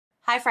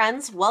Hi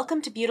friends,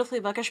 welcome to Beautifully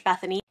Bookish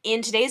Bethany.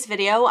 In today's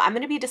video, I'm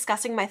going to be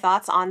discussing my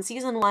thoughts on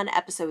Season 1,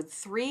 Episode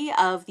 3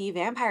 of the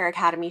Vampire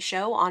Academy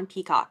show on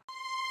Peacock.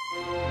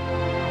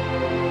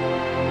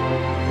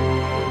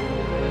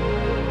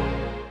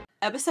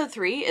 Episode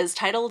 3 is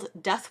titled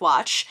Death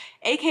Watch,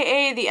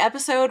 aka the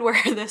episode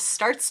where this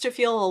starts to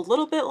feel a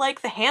little bit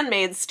like The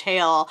Handmaid's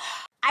Tale.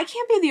 I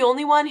can't be the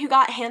only one who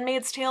got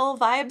Handmaid's Tale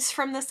vibes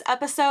from this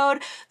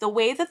episode. The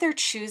way that they're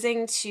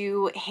choosing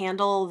to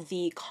handle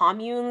the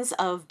communes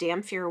of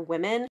Dampier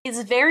women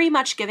is very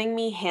much giving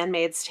me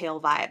Handmaid's Tale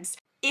vibes.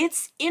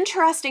 It's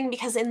interesting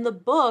because in the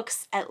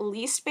books, at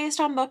least based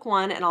on book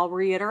 1, and I'll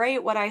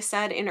reiterate what I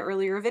said in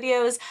earlier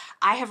videos,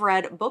 I have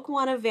read book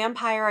 1 of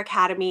Vampire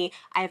Academy,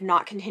 I have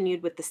not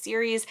continued with the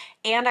series,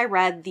 and I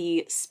read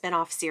the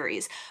spin-off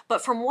series.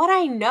 But from what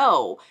I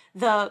know,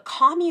 the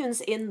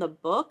communes in the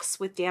books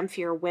with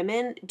Dampier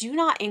women do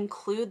not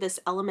include this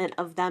element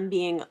of them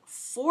being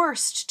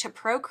forced to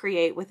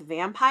procreate with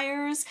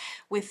vampires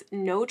with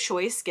no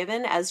choice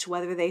given as to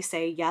whether they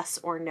say yes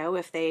or no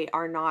if they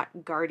are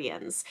not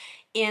guardians.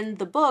 In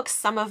the books,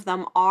 some of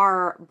them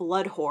are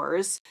blood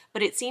whores,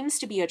 but it seems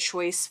to be a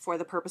choice for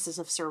the purposes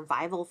of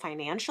survival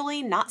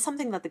financially, not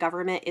something that the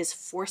government is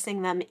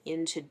forcing them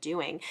into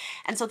doing.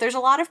 And so there's a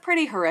lot of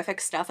pretty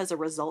horrific stuff as a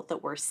result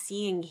that we're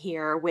seeing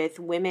here, with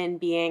women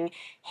being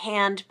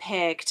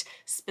handpicked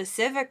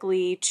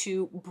specifically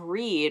to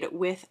breed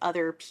with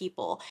other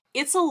people.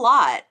 It's a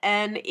lot,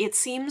 and it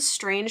seems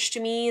strange to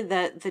me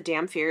that the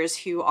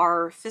Dampiers, who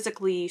are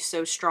physically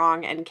so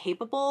strong and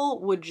capable,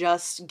 would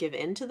just give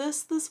in to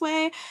this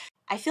way.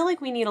 I feel like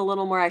we need a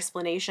little more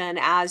explanation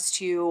as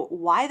to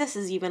why this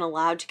is even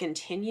allowed to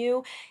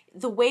continue.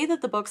 The way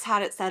that the books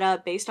had it set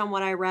up, based on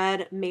what I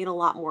read, made a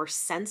lot more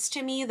sense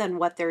to me than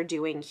what they're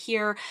doing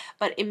here,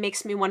 but it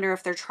makes me wonder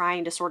if they're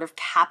trying to sort of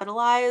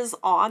capitalize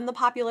on the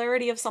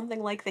popularity of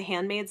something like The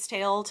Handmaid's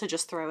Tale to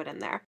just throw it in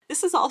there.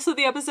 This is also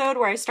the episode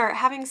where I start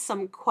having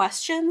some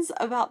questions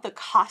about the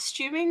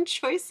costuming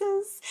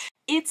choices.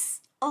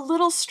 It's a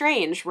little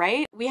strange,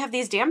 right? We have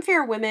these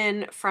Dampier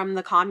women from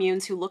the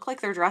communes who look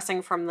like they're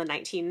dressing from the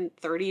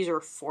 1930s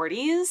or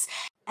 40s,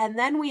 and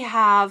then we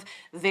have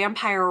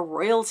vampire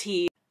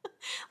royalty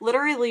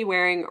literally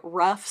wearing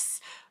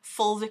ruffs,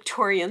 full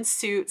Victorian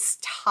suits,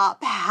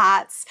 top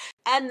hats,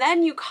 and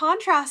then you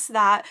contrast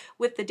that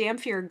with the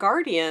Dampier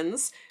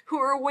guardians who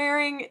are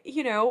wearing,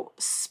 you know,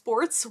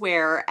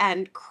 sportswear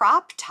and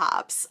crop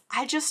tops.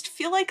 I just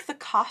feel like the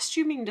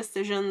costuming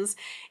decisions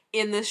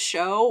in this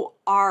show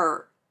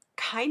are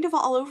kind of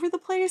all over the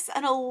place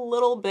and a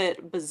little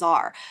bit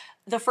bizarre.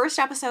 The first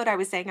episode, I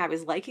was saying I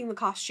was liking the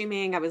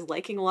costuming, I was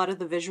liking a lot of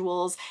the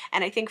visuals,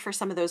 and I think for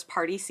some of those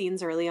party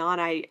scenes early on,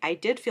 I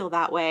did feel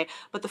that way.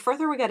 But the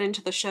further we get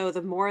into the show,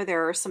 the more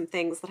there are some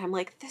things that I'm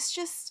like,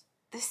 this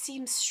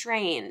seems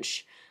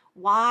strange.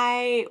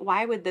 Why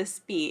would this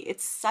be?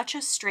 It's such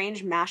a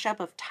strange mashup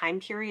of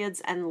time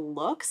periods and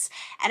looks,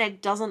 and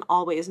it doesn't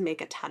always make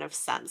a ton of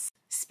sense.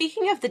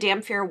 Speaking of the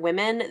Dampier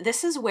women,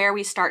 this is where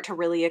we start to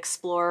really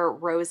explore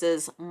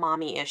Rose's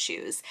mommy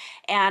issues.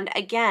 And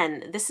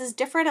again, this is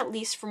different at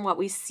least from what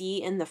we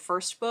see in the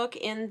first book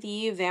in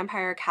the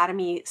Vampire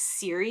Academy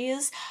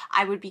series.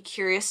 I would be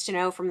curious to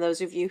know from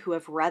those of you who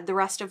have read the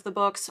rest of the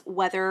books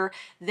whether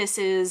this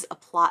is a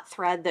plot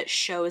thread that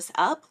shows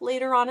up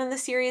later on in the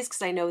series,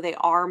 because I know they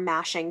are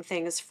mashing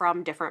things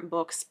from different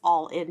books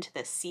all into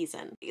this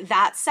season.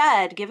 That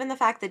said, given the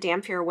fact that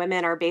Dampier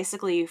women are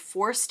basically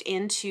forced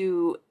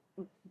into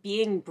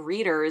being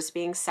breeders,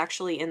 being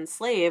sexually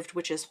enslaved,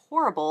 which is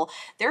horrible,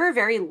 there are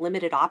very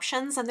limited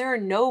options, and there are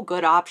no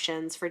good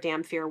options for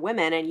Dampier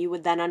women, and you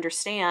would then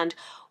understand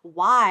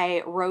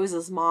why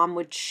Rose's mom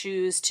would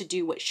choose to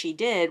do what she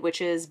did,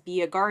 which is be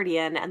a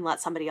guardian and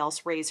let somebody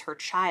else raise her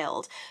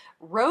child.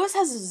 Rose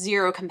has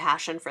zero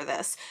compassion for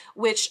this,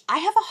 which I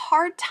have a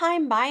hard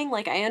time buying.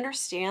 Like, I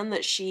understand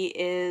that she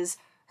is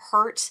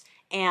hurt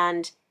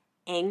and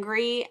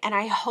angry, and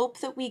I hope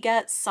that we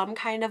get some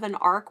kind of an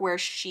arc where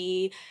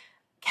she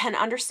can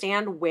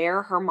understand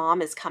where her mom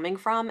is coming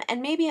from,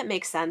 and maybe it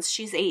makes sense.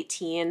 She's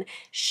 18,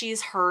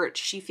 she's hurt,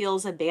 she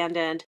feels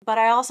abandoned, but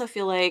I also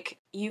feel like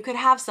you could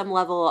have some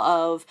level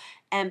of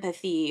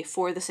empathy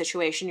for the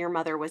situation your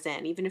mother was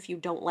in, even if you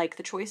don't like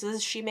the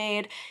choices she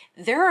made.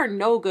 There are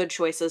no good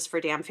choices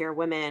for Dampier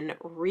women,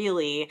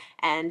 really,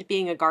 and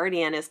being a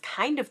guardian is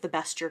kind of the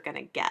best you're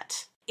gonna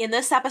get. In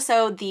this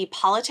episode, the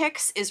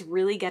politics is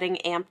really getting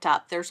amped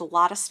up. There's a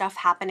lot of stuff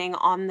happening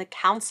on the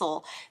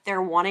council.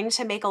 They're wanting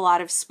to make a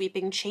lot of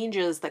sweeping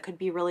changes that could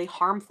be really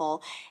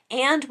harmful.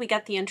 And we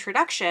get the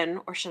introduction,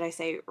 or should I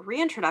say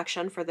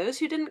reintroduction for those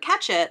who didn't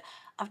catch it,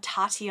 of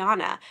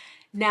Tatiana.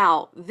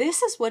 Now,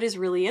 this is what is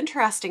really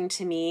interesting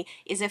to me,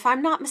 is if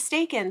I'm not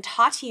mistaken,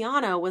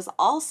 Tatiana was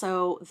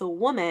also the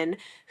woman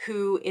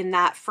who, in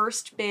that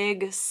first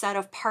big set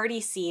of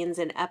party scenes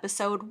in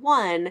episode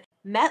 1,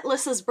 met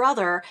Lissa's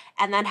brother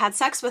and then had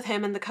sex with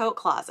him in the coat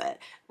closet.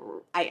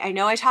 I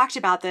know I talked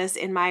about this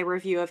in my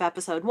review of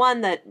episode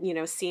 1, that, you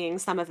know, seeing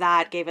some of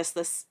that gave us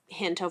this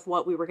hint of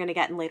what we were going to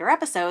get in later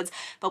episodes.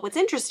 But what's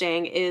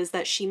interesting is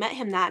that she met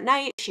him that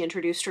night. She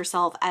introduced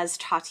herself as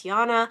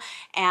Tatiana,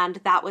 and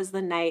that was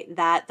the night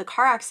that the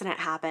car accident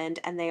happened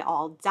and they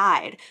all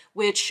died,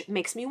 which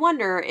makes me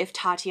wonder if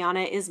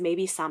Tatiana is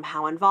maybe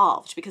somehow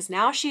involved, because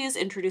now she is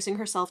introducing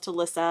herself to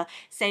Lissa,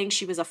 saying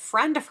she was a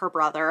friend of her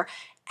brother.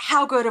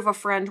 How good of a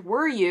friend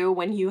were you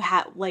when you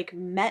had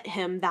met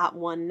him that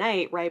one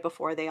night right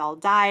before they all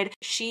died?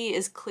 She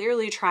is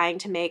clearly trying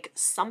to make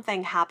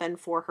something happen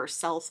for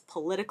herself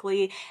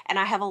politically, and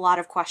I have a lot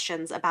of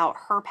questions about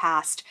her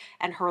past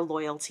and her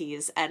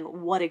loyalties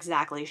and what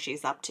exactly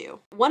she's up to.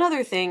 One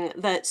other thing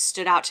that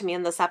stood out to me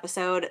in this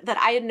episode that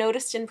I had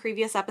noticed in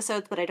previous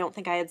episodes but I don't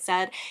think I had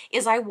said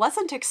is I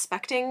wasn't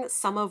expecting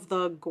some of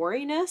the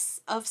goriness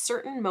of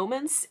certain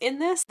moments in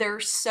this. They're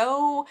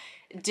so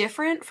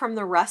different from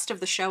the rest of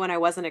the show and I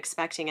wasn't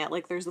expecting it.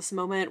 Like, there's this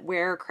moment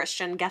where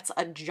Christian gets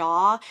a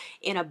jaw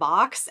in a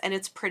box and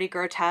it's pretty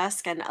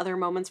grotesque, and other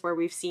moments where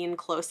we've seen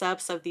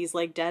close-ups of these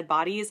like dead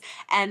bodies,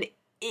 and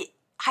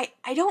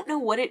I don't know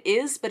what it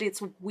is, but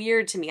it's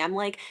weird to me. I'm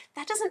like,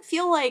 that doesn't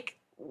feel like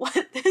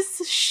what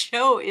this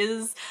show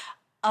is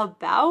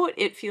about.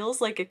 It feels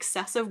like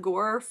excessive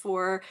gore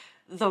for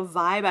the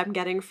vibe I'm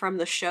getting from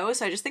the show.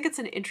 So I just think it's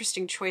an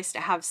interesting choice to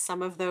have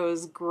some of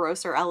those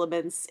grosser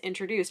elements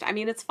introduced. I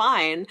mean, it's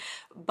fine,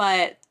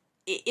 but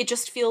it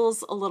just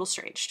feels a little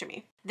strange to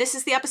me. This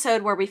is the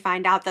episode where we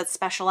find out that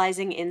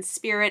specializing in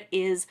spirit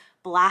is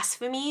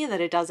blasphemy, that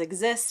it does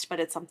exist, but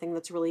it's something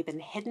that's really been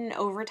hidden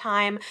over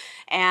time.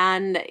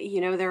 And,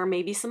 you know, there are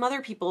maybe some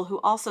other people who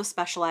also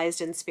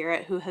specialized in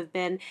spirit who have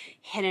been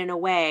hidden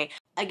away.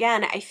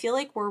 Again, I feel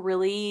like we're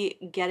really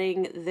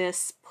getting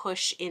this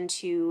push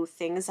into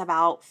things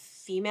about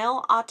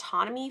female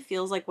autonomy,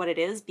 feels like what it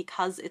is,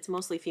 because it's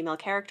mostly female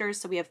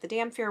characters. So we have the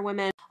Dampier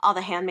women, all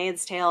the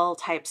Handmaid's Tale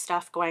type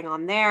stuff going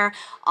on there.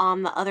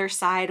 On the other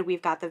side,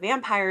 we've got the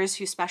vampires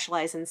who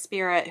specialize in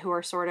spirit, who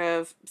are sort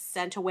of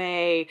sent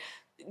away.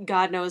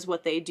 God knows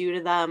what they do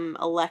to them.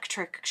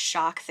 Electric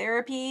shock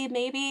therapy,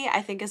 maybe,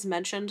 I think is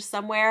mentioned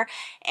somewhere.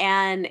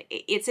 And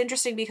it's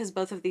interesting because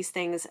both of these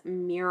things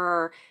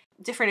mirror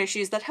different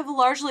issues that have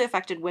largely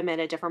affected women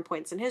at different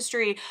points in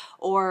history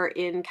or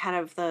in kind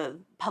of the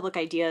public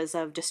ideas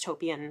of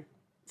dystopian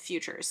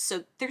futures.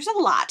 So there's a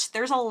lot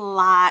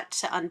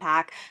to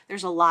unpack.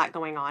 There's a lot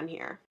going on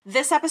here.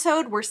 This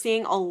episode, we're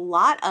seeing a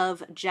lot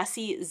of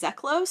Jesse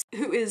Zeklos,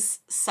 who is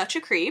such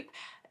a creep.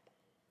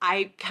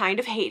 I kind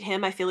of hate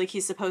him. I feel like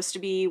he's supposed to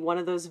be one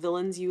of those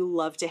villains you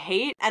love to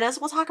hate. And as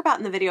we'll talk about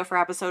in the video for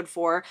episode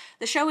 4,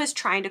 the show is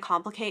trying to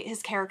complicate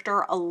his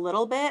character a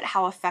little bit.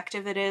 How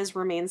effective it is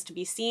remains to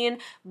be seen,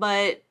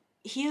 but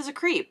he is a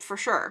creep for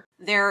sure.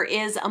 There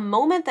is a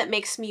moment that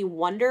makes me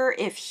wonder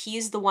if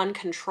he's the one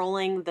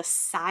controlling the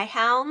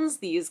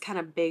Psyhounds, these kind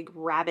of big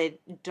rabid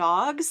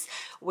dogs,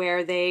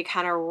 where they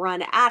kind of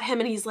run at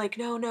him and he's like,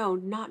 no,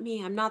 not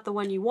me, I'm not the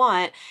one you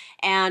want.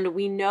 And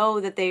we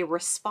know that they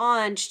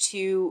respond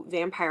to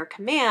vampire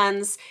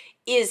commands.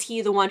 Is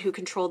he the one who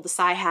controlled the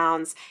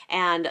Psyhounds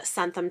and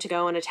sent them to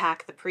go and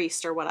attack the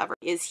priest or whatever?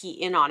 Is he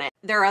in on it?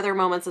 There are other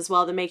moments as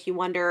well that make you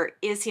wonder,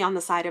 is he on the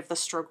side of the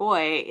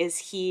Strigoi? Is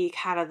he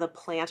kind of the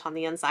plant on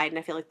the inside? And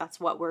I feel like that's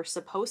what we're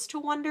supposed to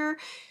wonder.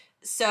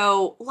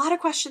 So a lot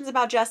of questions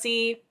about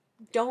Jesse.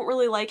 Don't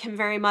really like him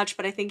very much,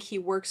 but I think he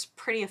works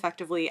pretty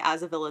effectively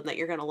as a villain that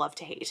you're going to love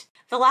to hate.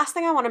 The last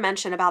thing I want to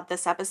mention about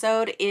this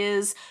episode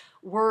is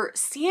we're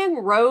seeing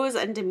Rose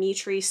and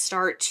Dimitri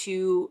start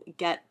to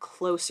get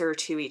closer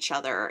to each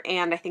other,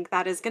 and I think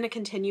that is going to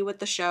continue with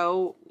the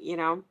show. You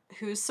know,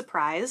 who's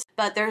surprised?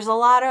 But there's a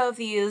lot of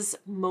these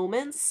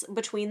moments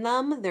between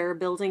them. They're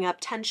building up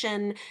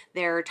tension,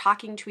 they're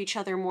talking to each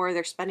other more,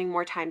 they're spending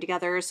more time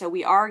together, so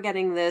we are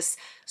getting this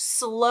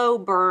slow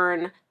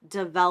burn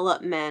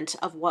development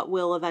of what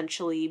will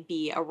eventually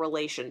be a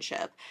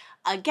relationship.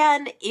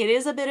 Again, it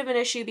is a bit of an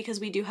issue because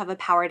we do have a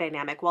power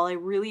dynamic. While I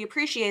really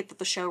appreciate that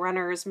the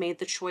showrunners made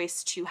the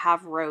choice to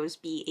have Rose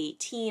be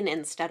 18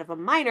 instead of a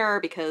minor,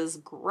 because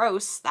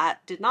gross,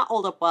 that did not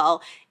hold up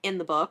well in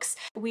the books,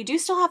 we do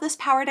still have this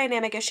power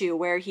dynamic issue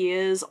where he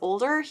is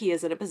older, he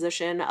is in a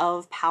position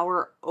of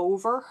power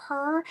over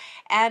her,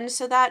 and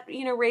so that,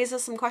 you know,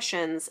 raises some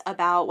questions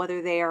about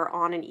whether they are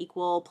on an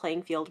equal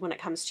playing field when it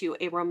comes to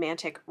a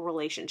romantic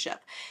relationship.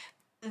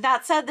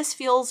 That said, this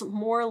feels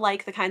more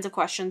like the kinds of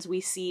questions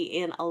we see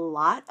in a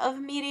lot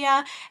of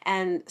media,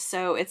 and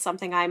so it's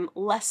something I'm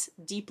less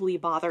deeply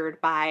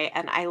bothered by,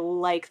 and I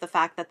like the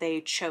fact that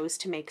they chose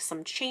to make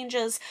some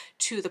changes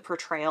to the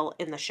portrayal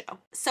in the show.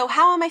 So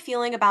how am I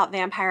feeling about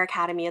Vampire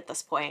Academy at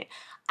this point?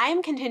 I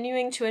am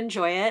continuing to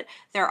enjoy it.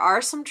 There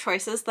are some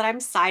choices that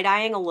I'm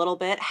side-eyeing a little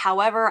bit.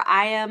 However,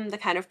 I am the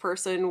kind of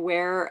person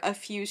where a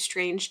few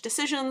strange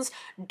decisions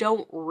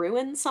don't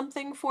ruin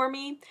something for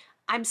me.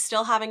 I'm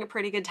still having a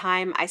pretty good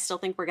time. I still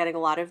think we're getting a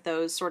lot of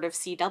those sort of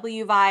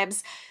CW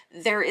vibes.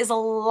 There is a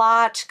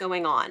lot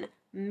going on.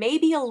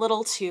 maybe a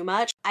little too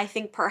much. I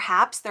think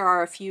perhaps there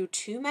are a few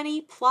too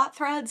many plot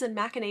threads and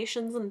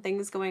machinations and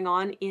things going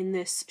on in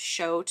this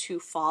show to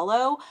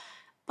follow.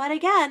 But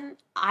again,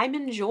 I'm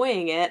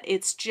enjoying it.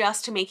 It's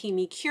just making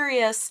me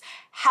curious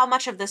how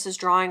much of this is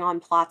drawing on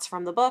plots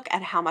from the book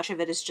and how much of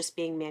it is just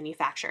being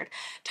manufactured.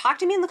 Talk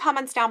to me in the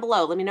comments down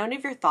below. Let me know any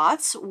of your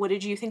thoughts. What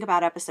did you think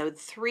about episode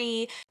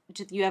 3?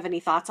 Do you have any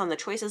thoughts on the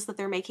choices that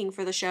they're making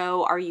for the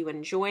show? Are you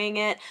enjoying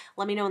it?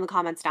 Let me know in the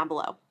comments down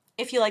below.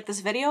 If you like this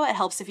video, it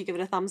helps if you give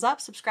it a thumbs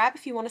up. Subscribe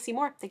if you want to see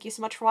more. Thank you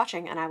so much for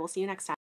watching, and I will see you next time.